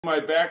My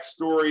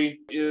backstory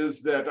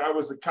is that I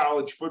was a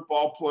college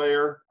football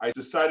player. I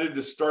decided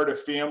to start a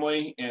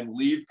family and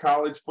leave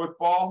college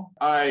football.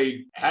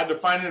 I had to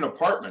find an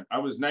apartment. I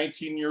was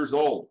 19 years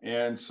old.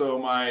 And so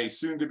my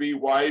soon-to-be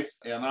wife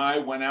and I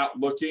went out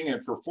looking,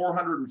 and for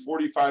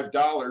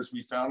 $445,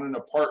 we found an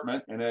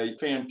apartment, and a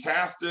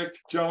fantastic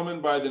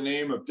gentleman by the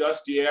name of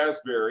Dusty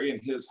Asbury and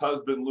his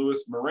husband,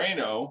 Louis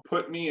Moreno,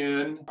 put me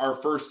in our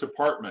first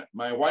apartment.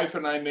 My wife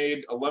and I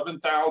made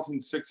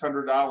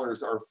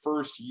 $11,600 our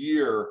first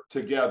year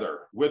together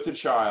with a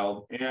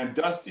child, and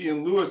Dusty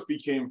and Louis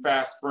became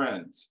fast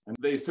friends. And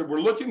they said, "We're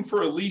looking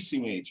for a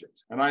leasing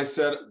agent." And I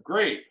said,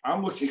 "Great,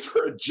 I'm looking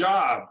for a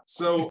job."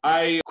 So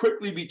I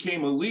quickly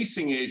became a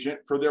leasing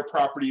agent for their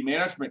property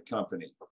management company.